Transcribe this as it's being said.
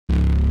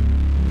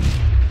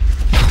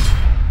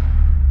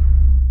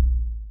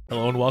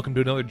Hello and welcome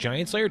to another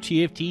Giant Slayer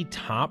TFT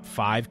Top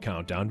 5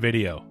 Countdown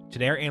video.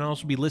 Today our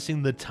analyst will be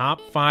listing the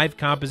top 5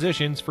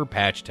 compositions for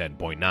patch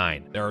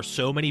 10.9. There are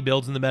so many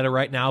builds in the meta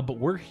right now, but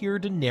we're here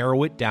to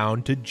narrow it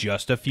down to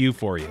just a few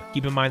for you.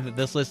 Keep in mind that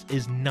this list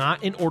is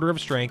not in order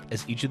of strength,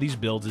 as each of these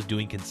builds is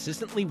doing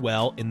consistently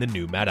well in the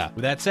new meta.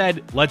 With that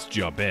said, let's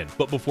jump in.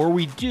 But before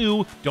we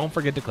do, don't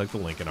forget to click the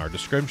link in our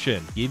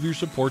description. Give your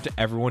support to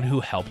everyone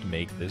who helped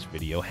make this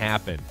video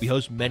happen. We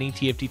host many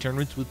TFT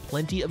tournaments with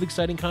plenty of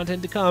exciting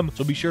content to come,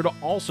 so be sure to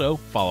also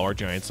follow our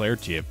Giant Slayer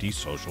TFT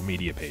social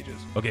media pages.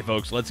 Okay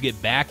folks, let's get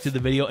back to the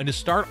video, and to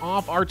start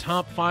off our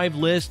top 5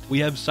 list, we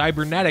have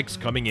Cybernetics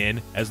coming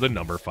in as the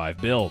number 5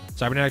 build.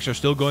 Cybernetics are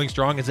still going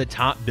strong as a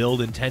top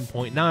build in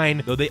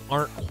 10.9, though they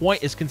aren't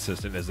quite as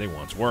consistent as they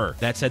once were.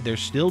 That said, they're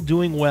still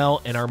doing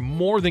well and are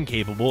more than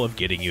capable of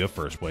getting you a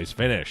first place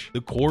finish.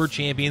 The core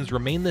champions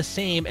remain the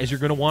same, as you're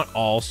going to want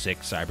all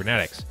 6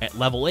 Cybernetics. At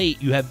level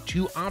 8, you have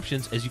 2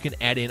 options, as you can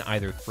add in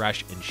either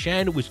Thresh and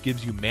Shen, which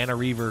gives you Mana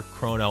Reaver,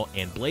 Chrono,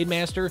 and Blade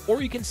Master,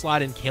 or you can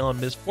slot in Kale and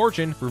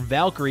Misfortune for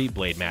Valkyrie,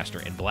 Blade Master,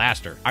 and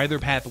Blaster. Either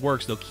path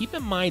works, though keep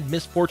in mind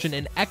Misfortune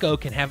and Echo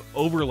can have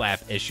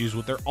overlap issues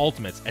with their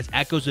ultimates, as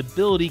Echo's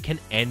ability can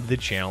end the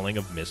channeling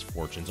of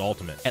Misfortune's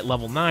ultimate. At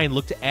level 9,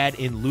 look to add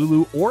in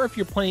Lulu, or if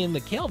you're playing the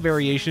Kale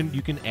variation,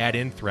 you can add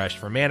in Thresh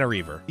for Mana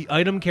Reaver. The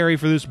item carry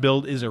for this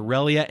build is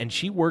Aurelia, and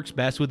she works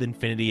best with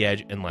Infinity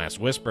Edge and Last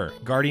Whisper.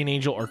 Guardian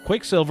Angel or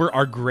Quicksilver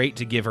are great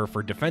to give her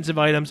for defensive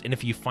items, and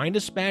if you find a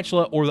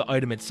spatula or the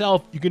item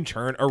itself, you can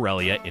turn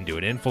Aurelia into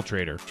an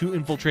Infiltrator. 2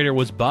 Infiltrator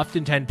was buffed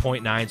in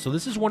 10.9, so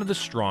this is one of the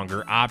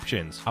stronger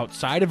options.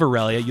 Outside of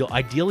Aurelia, you'll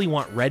ideally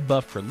want red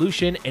buff for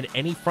Lucian and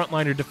any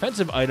frontliner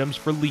defensive items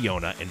for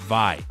Leona and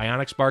Vi.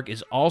 Ionic Spark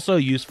is also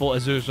useful,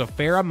 as there's a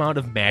fair amount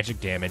of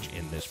magic damage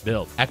in this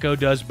build. Echo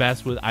does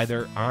best with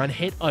either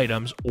on-hit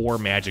items or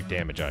magic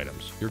damage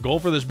items. Your goal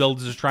for this build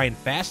is to try and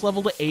fast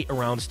level to 8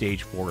 around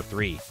stage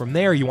 4-3. From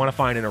there, you want to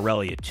find an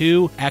Aurelia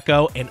 2,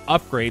 Echo, and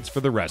upgrades for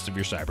the rest of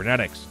your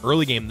Cybernetics.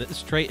 Early game,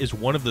 this trait is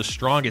one of the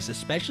strongest,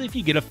 especially if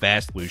you get a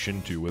fast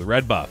Lucian 2 with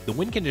red buff. The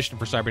win condition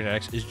for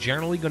Cybernetics is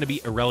generally going to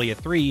be Aurelia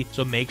 3,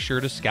 so make sure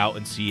to scout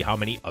and see how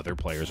many other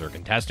players are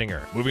contesting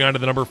her. Moving on to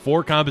the number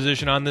 4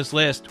 composition on this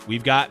list,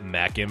 we've got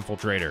Mech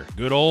Infiltrator.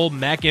 Good old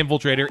Mech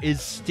Infiltrator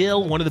is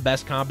still one of the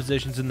best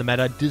compositions in the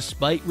meta,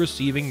 despite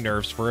receiving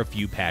nerfs for a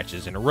few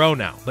patches in a row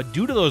now. But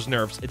due to those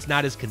nerfs, it's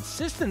not as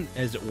consistent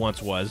as it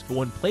once was, but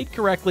when played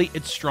correctly,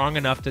 it's strong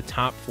enough to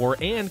top 4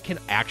 and can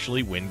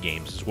actually win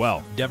games as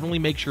well. Definitely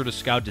make sure to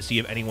scout to see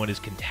if anyone is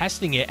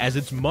contesting it, as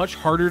it's much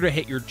harder to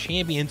hit your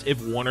champions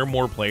if one or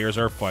more players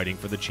are fighting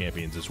for the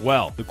champions as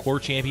well. The core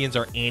champions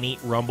are Annie,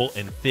 Rumble,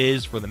 and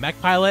Fizz for the mech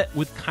pilot,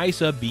 with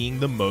Kaisa being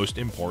the most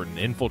important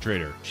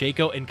infiltrator.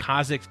 Shaco and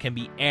Kha'Zix can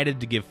be added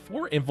to give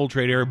 4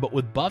 infiltrator, but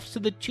with buffs to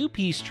the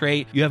 2-piece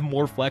trait, you have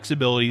more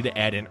flexibility to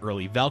add in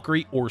early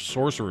Valkyrie or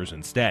sorcerers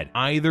instead.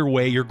 Either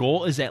way, your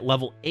goal is at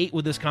level 8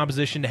 with this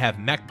composition to have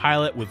mech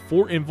pilot with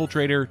 4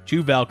 infiltrator,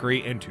 2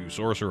 Valkyrie, and 2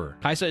 sorcerer.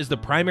 Kaisa is the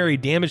primary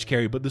damage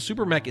carry, but the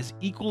super mech is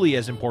equally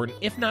as important,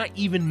 if not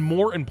even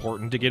more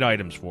important, to get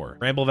items for.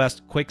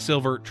 Bramblevest,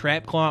 Quicksilver,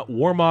 Trapclaw,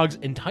 Warmogs,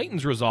 and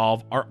Titan's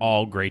Resolve are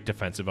all great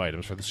defensive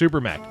items for the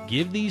super mech.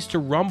 Give these to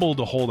Rumble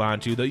to hold on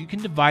to, though you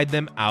can divide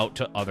them out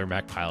to other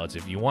mech pilots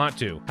if you want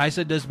to.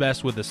 Kaisa does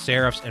best with the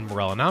Seraphs and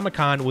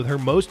Morellonomicon, with her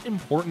most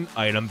important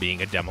item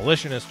being a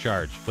Demolitionist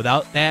charge.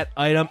 Without that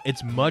item,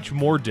 it's much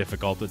more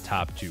difficult to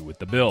top 2 with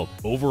the build.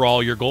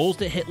 Overall, your goal is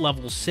to hit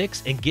level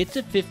 6 and get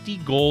to 50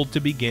 gold to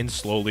begin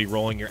slowly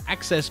rolling your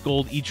excess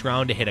gold each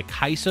round to hit a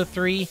Kaisa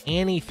 3,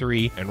 Annie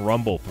 3, and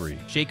Rumble 3.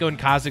 Shaco and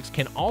Kha'Zix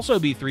can also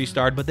be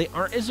 3-starred, but they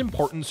aren't as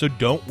important, so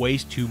don't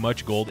waste too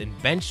much gold in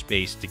bench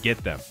space to get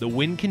them. The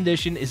win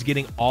condition is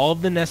getting all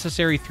of the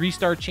necessary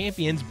 3-star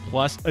champions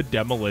plus a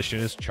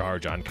Demolitionist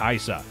charge on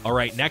Kaisa.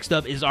 Alright, next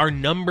up is our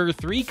number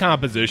 3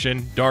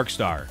 composition,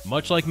 Darkstar.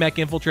 Much like Mech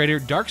Infiltrator,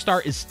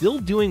 Darkstar is still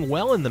doing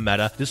well in the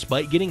meta,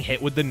 despite getting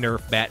hit with the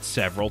nerf bat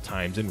several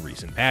times in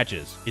recent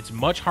patches. It's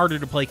much harder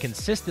to play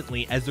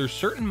consistently, as there's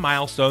certain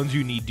milestones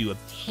you need to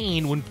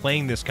obtain when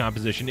playing this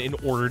composition in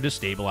order to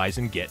stabilize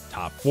and get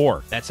top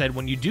 4. That said,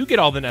 when you do get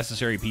all the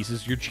necessary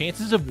pieces, your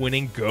chances of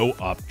winning go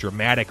up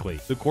dramatically.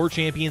 The core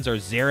champions are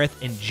Xerath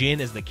and Jhin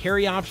as the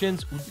carry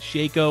options, with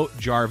Shaco,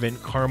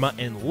 Jarvan, Karma,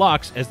 and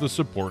Lux as the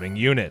supporting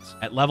units.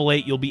 At level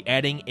 8, you'll be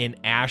adding in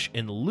Ashe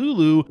and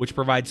Lulu, which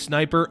provide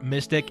Sniper,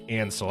 Mystic,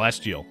 and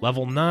Celestial.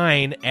 Level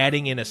 9,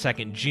 adding in a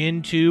second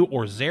Jhin 2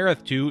 or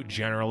Xerath 2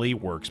 generally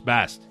works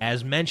best.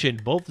 As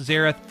mentioned, both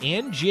Xerath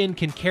and Jhin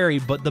can carry,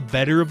 but the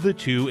better of the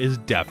two is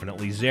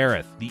definitely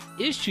Xerath. The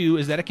issue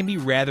is that it can be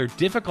rather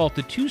difficult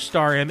to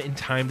 2-star him in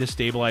time to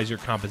stabilize your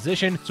composition,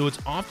 composition, so it's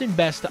often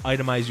best to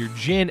itemize your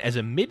Jin as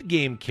a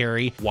mid-game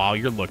carry while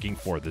you're looking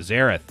for the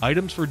Xerath.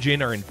 Items for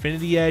Jin are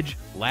Infinity Edge,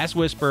 Last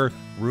Whisper,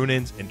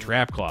 Runin's, and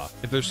Trap Claw.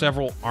 If there's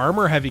several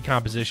armor-heavy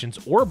compositions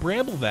or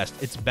Bramble Vest,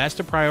 it's best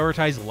to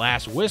prioritize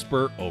Last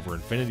Whisper over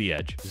Infinity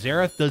Edge.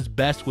 Xerath does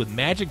best with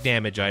magic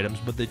damage items,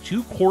 but the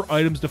two core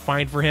items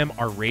defined for him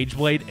are Rage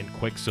Blade and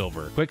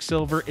Quicksilver.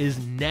 Quicksilver is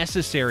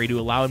necessary to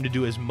allow him to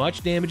do as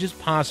much damage as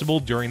possible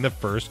during the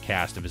first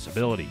cast of his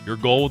ability. Your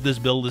goal with this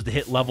build is to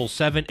hit level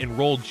 7 and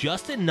roll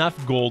just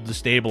enough gold to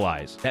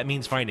stabilize. That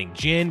means finding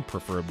Jin,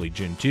 preferably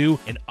Jin 2,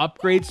 and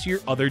upgrades to your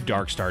other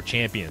Darkstar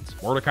champions.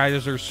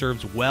 Mordekaiser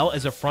serves well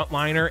as a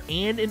frontliner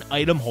and an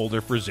item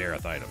holder for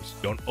Xerath items.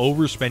 Don't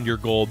overspend your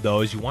gold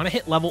though, as you want to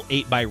hit level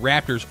 8 by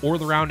Raptors or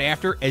the round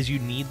after, as you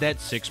need that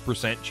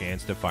 6%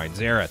 chance to find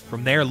Xerath.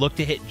 From there, look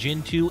to hit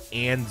Jin 2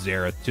 and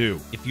Xerath 2.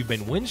 If you've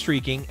been win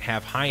streaking,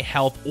 have high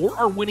health, or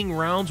are winning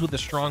rounds with a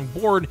strong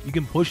board, you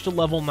can push to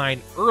level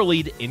 9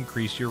 early to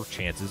increase your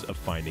chances of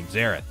finding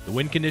Xerath. The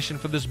win condition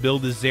for this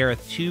build is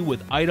Xerath 2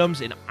 with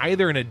items and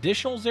either an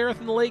additional Xerath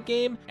in the late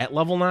game at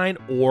level 9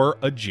 or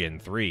a Jin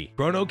 3.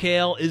 Chrono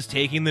Kale is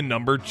taking the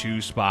number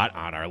 2 spot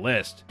on our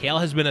list. Kale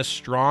has been a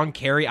strong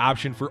carry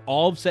option for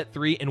all of set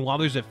 3, and while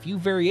there's a few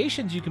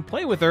variations you can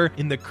play with her,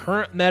 in the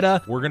current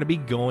meta, we're going to be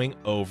going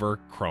over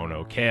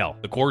Chrono Kale.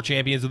 The core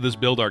champions of this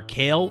build are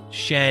Kale,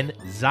 Shen,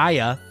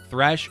 Xayah,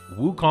 Thresh,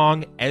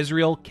 Wukong,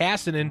 Ezreal,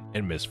 Kassadin,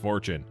 and Miss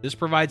Fortune. This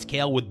provides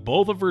Kale with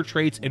both of her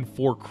traits and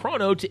 4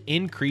 Chrono to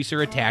increase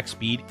her attack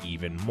speed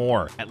even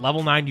more. At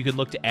level 9, you can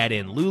look to add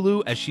in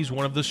Lulu, as she's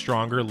one of the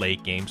stronger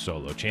late-game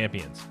solo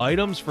champions.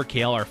 Items for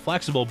Kale are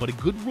flexible, but a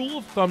good rule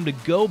of thumb to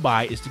go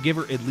by is to give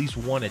her at least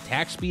one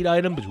attack speed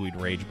item between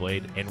Rage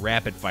Blade and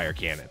Rapid Fire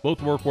Cannon.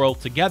 Both work well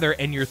together,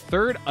 and your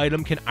third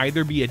item can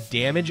either be a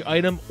damage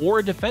item or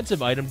a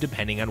defensive item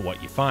depending on what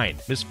you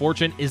find. Miss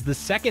Fortune is the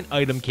second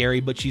item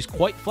carry, but she's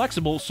quite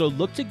flexible, so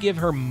look to give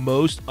her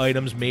most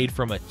items made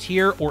from a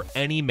tier or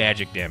any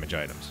magic damage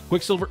items.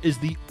 Quicksilver is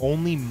the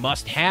only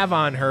must-have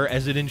on her,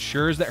 as it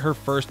ensures that her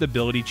first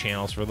ability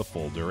channels for the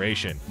full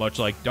duration. Much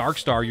like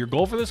Darkstar, your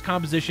goal for this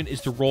composition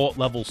is to roll at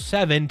level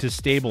 7 to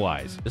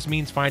stabilize. This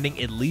means finding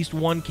at least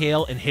one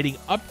Kale and hitting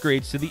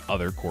upgrades to the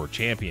other core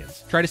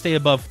champions. Try to stay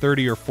above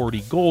 30 or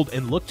 40 gold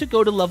and look to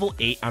go to level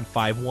 8 on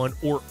 5-1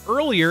 or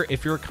earlier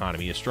if your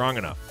economy is strong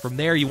enough. From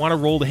there, you want to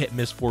roll to hit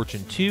Miss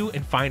Fortune 2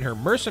 and find her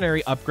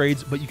mercenary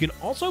upgrades, but you can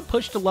also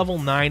push to level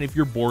 9 if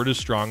your board is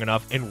strong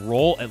enough and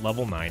roll at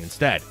level 9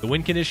 instead. The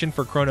win condition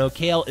for Chrono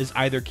Kale is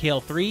either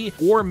Kale 3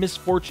 or Miss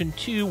Fortune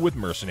 2 with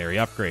mercenary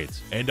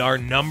upgrades. And our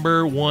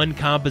number 1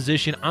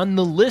 composition on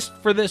the list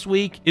for this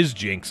week is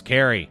Jinx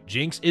Carry.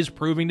 Jinx is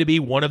proving to be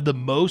one of the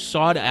most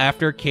sought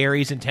after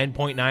carries in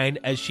 10.9,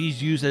 as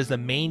she's used as the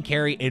main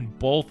carry in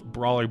both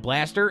Brawler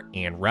Blaster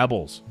and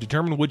Rebels.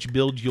 Determine which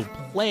build you'll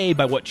play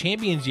by what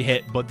champions you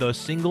hit, but the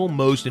single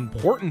most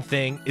important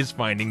thing is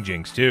finding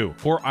Jinx 2.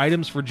 Core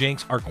items for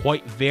Jinx are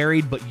quite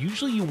varied, but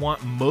usually you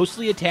want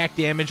mostly attack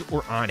damage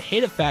or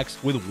on-hit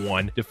effects with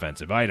one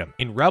defensive item.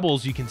 In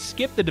Rebels, you can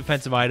skip the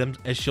defensive items,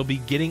 as she'll be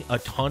getting a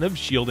ton of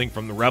shielding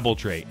from the Rebel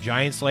trait.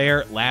 Giant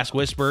Slayer, Last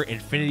Whisper,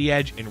 Infinity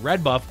Edge, and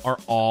Red Buff are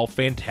all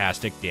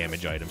fantastic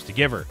damage items to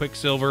give her.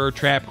 Quicksilver,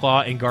 Trap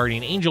Claw, and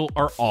Guardian Angel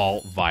are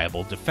all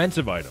viable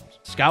defensive items.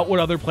 Scout what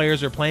other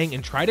players are playing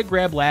and try to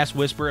grab Last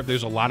Whisper if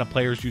there's a lot of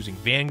players using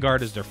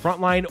Vanguard as their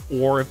frontline,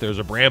 or if there's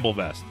a Bramble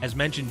Vest. As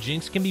mentioned,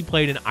 Jinx can be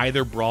played in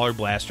either Brawler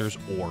Blasters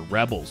or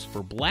Rebels.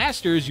 For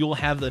Blasters, you'll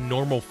have the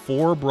normal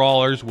 4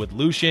 Brawlers with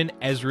Lucian,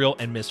 Ezreal,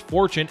 and Miss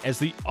Fortune as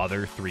the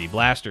other 3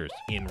 Blasters.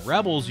 In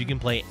Rebels, you can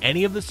play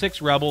any of the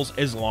 6 Rebels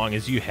as long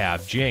as you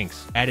have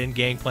Jinx. Add in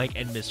Gangplank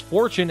and Miss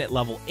Fortune at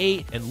level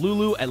 8 and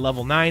Lulu at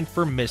level 9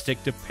 for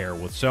Mystic to pair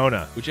with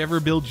Sona. Whichever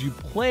build you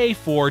play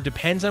for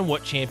depends on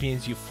what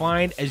champions you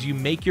find as you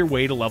make your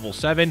way to level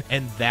 7,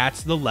 and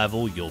that's the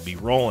level you'll be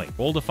rolling.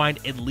 Roll to find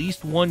at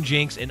least one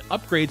Jinx and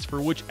upgrades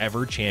for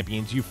whichever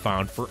champions you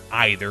found for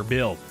either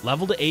build.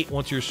 Level to 8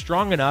 once you're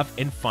strong enough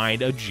and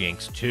find a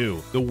Jinx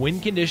 2. The win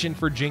condition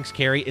for Jinx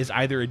Carry is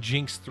either a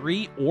Jinx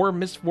 3 or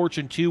Miss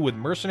Fortune 2 with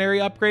mercenary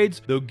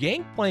upgrades, though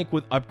Gangplank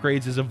with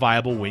upgrades is a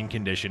viable win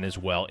condition as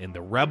well in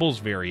the Rebels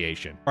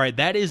variation. Alright,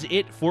 that is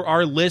it for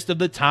our list of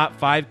the top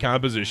 5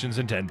 compositions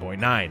in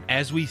 10.9.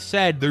 As we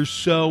said, there's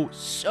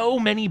so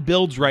many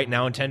builds right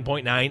now in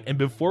 10.9, and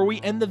before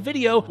we end the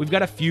video, we've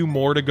got a few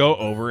more to go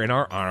over in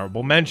our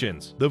honorable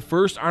mentions. The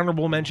first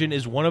honorable mention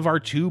is one of our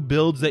 2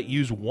 builds that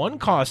use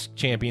 1-cost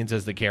champions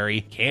as the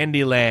carry,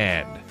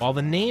 Candyland. While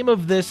the name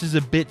of this is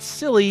a bit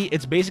silly,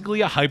 it's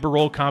basically a hyper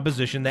roll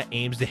composition that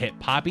aims to hit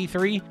Poppy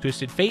 3,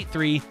 Twisted Fate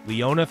 3,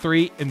 Leona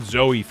 3, and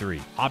Zoe 3.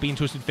 Poppy and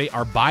Twisted Fate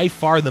are by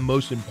far the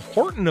most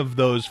important of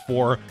those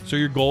 4, so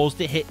your goal is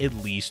to hit at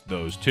least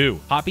those 2.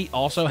 Poppy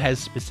also has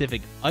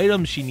specific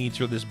items she needs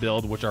for this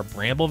build, which are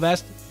Bramble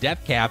Vest,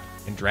 Death Cap,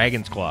 and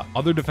Dragon's Claw.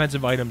 Other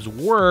defensive items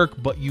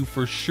work, but you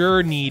for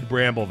sure need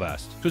Bramble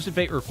Vest. Twisted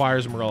Fate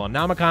requires Morella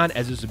Namicon,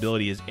 as this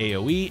ability is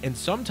AoE, and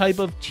some type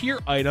of tier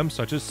item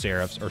such as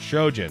Seraphs or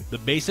Shojin. The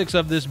basics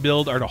of this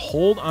build are to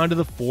hold onto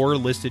the 4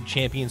 listed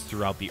champions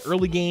throughout the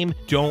early game,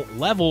 don't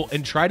level,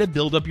 and try to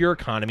build up your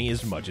economy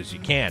as much as you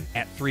can.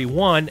 At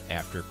 3-1,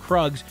 after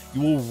Krugs,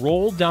 you will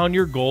roll down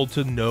your gold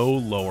to no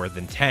lower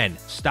than 10.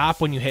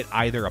 Stop when you hit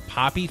either a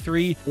Poppy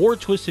 3 or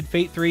Twisted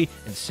Fate 3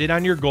 and sit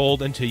on your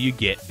gold until you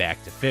get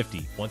back to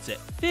 50. Once at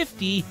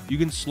 50, you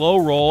can slow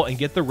roll and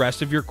get the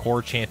rest of your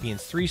core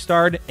champions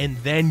 3-starred, and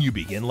then you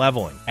begin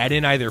leveling. Add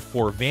in either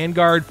 4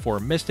 Vanguard, 4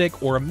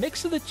 Mystic, or a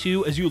mix of the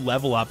two as you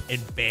level up,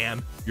 and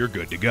bam, you're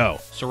good to go.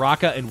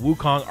 Soraka and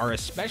Wukong are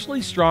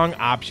especially strong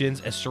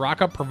options, as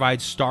Soraka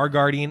provides Star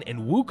Guardian and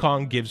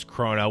Wukong gives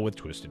Chrono with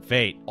Twisted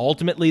Fate.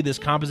 Ultimately, this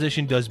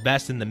composition does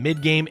best in the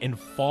mid game and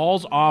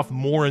falls off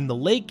more in the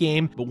late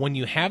game, but when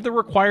you have the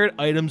required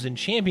items and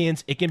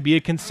champions, it can be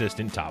a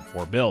consistent top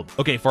 4 build.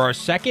 Okay, for our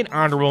second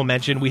honorable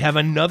mention, we have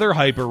another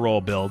hyper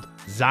roll build,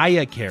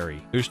 Xayah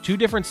carry. There's 2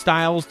 different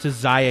styles to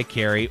Xayah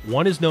carry.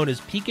 One is known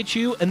as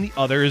Pikachu and the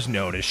other is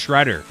known as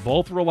Shredder.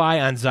 Both rely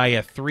on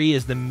Xayah 3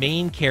 as the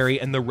main carry,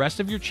 and the rest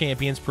of your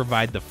champions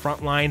provide the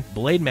frontline,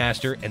 Blade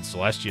Master, and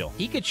Celestial.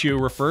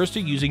 Pikachu refers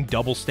to using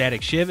double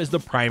static Shiv as the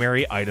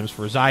primary items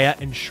for Xayah,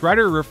 and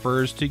Shredder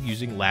refers to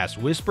using Last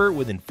Whisper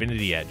with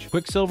Infinity Edge.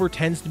 Quicksilver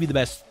tends to be the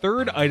best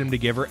third item to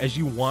give her, as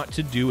you want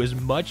to do as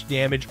much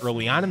damage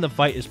early on in the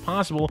fight as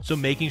possible, so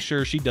making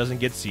sure she doesn't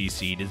get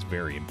CC'd is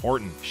very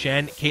important.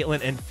 Shen, Caitlyn,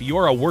 and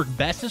Fiora work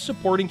best as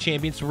supporting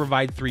champions to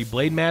provide 3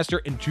 Blade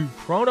Master and 2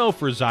 Chrono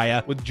for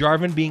Xayah, with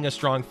Jarvan being a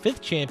strong 5th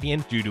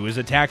champion due to his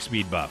attack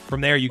speed buff.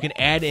 From there, you can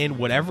add in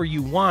whatever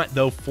you want,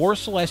 though 4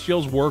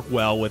 Celestials work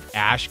well with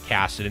Ashe,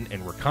 Kassadin,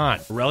 and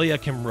Rakan. Aurelia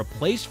can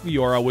replace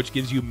Fiora, which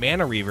gives you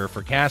Mana Reaver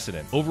for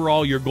Kassadin.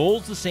 Overall, your goal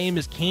is the same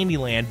as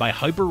Candyland by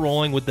hyper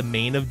rolling, with the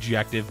main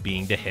objective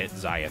being to hit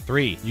Xayah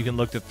 3. You can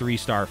look to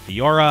 3-star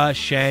Fiora,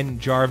 Shen,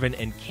 Jarvan,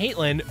 and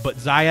Caitlyn, but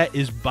Xayah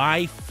is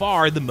by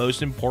far the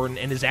most important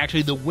and is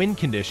actually the win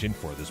condition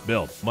for this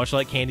build. Much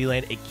like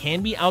Candyland, it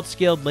can be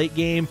outscaled late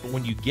game, but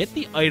when you get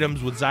the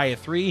items with Xayah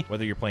 3,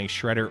 whether you're playing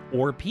Shredder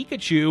or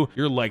Pikachu,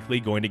 you're likely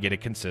going to get a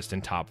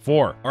consistent top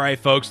 4. Alright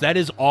folks, that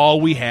is all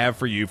we have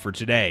for you for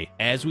today.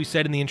 As we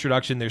said in the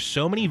introduction, there's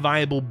so many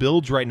viable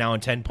builds right now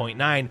in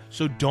 10.9,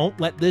 so don't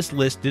let this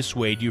list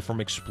dissuade you from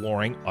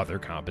exploring other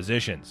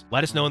compositions.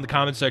 Let us know in the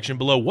comments section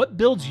below what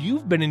builds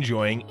you've been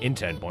enjoying in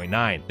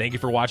 10.9. Thank you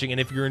for watching, and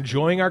if you're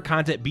enjoying our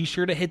content, be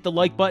sure to hit the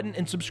like button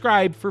and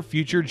subscribe for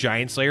future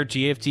Giant Slayer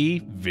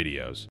TFT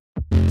videos.